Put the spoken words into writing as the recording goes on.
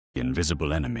The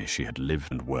invisible enemy she had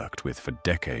lived and worked with for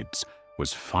decades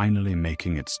was finally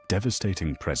making its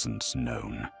devastating presence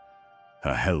known.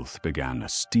 Her health began a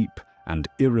steep and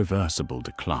irreversible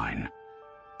decline.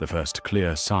 The first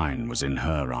clear sign was in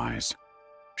her eyes.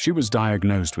 She was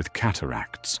diagnosed with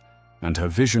cataracts, and her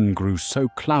vision grew so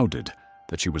clouded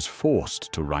that she was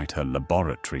forced to write her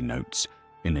laboratory notes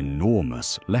in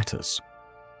enormous letters.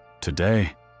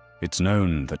 Today, it's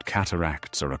known that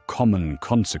cataracts are a common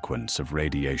consequence of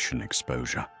radiation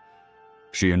exposure.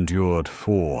 She endured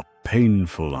 4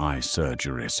 painful eye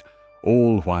surgeries,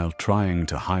 all while trying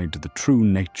to hide the true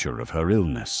nature of her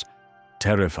illness,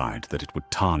 terrified that it would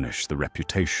tarnish the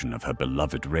reputation of her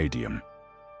beloved radium.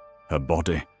 Her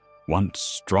body, once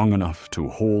strong enough to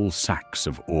haul sacks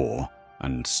of ore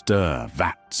and stir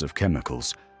vats of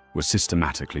chemicals, was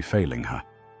systematically failing her.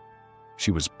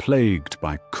 She was plagued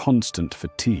by constant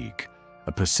fatigue,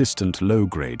 a persistent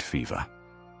low-grade fever,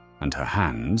 and her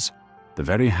hands, the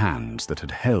very hands that had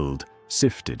held,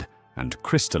 sifted, and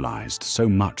crystallized so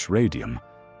much radium,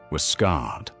 were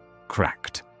scarred,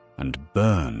 cracked, and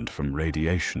burned from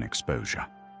radiation exposure.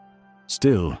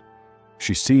 Still,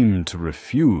 she seemed to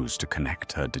refuse to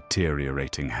connect her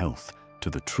deteriorating health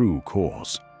to the true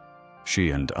cause.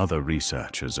 She and other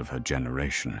researchers of her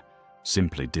generation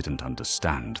simply didn't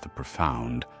understand the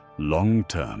profound,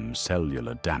 long-term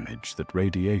cellular damage that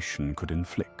radiation could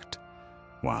inflict.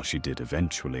 While she did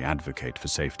eventually advocate for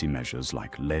safety measures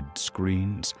like lead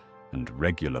screens and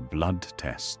regular blood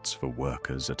tests for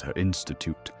workers at her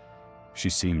institute,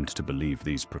 she seemed to believe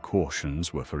these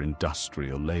precautions were for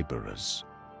industrial laborers,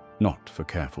 not for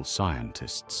careful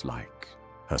scientists like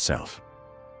herself.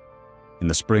 In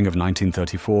the spring of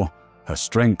 1934, her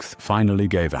strength finally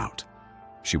gave out.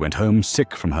 She went home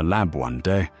sick from her lab one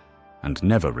day and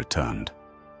never returned.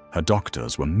 Her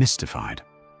doctors were mystified.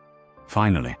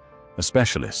 Finally, a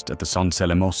specialist at the Saint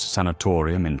Selemos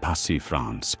Sanatorium in Passy,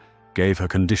 France, gave her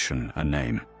condition a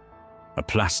name: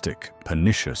 aplastic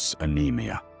pernicious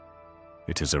anemia.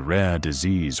 It is a rare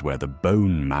disease where the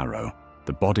bone marrow,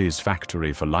 the body's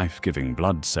factory for life-giving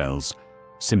blood cells,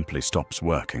 simply stops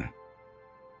working.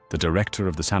 The director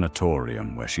of the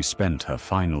sanatorium where she spent her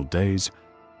final days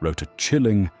wrote a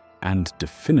chilling and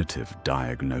definitive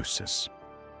diagnosis.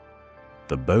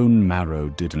 The bone marrow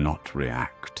did not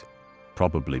react,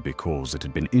 probably because it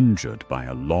had been injured by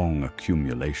a long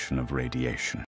accumulation of radiation.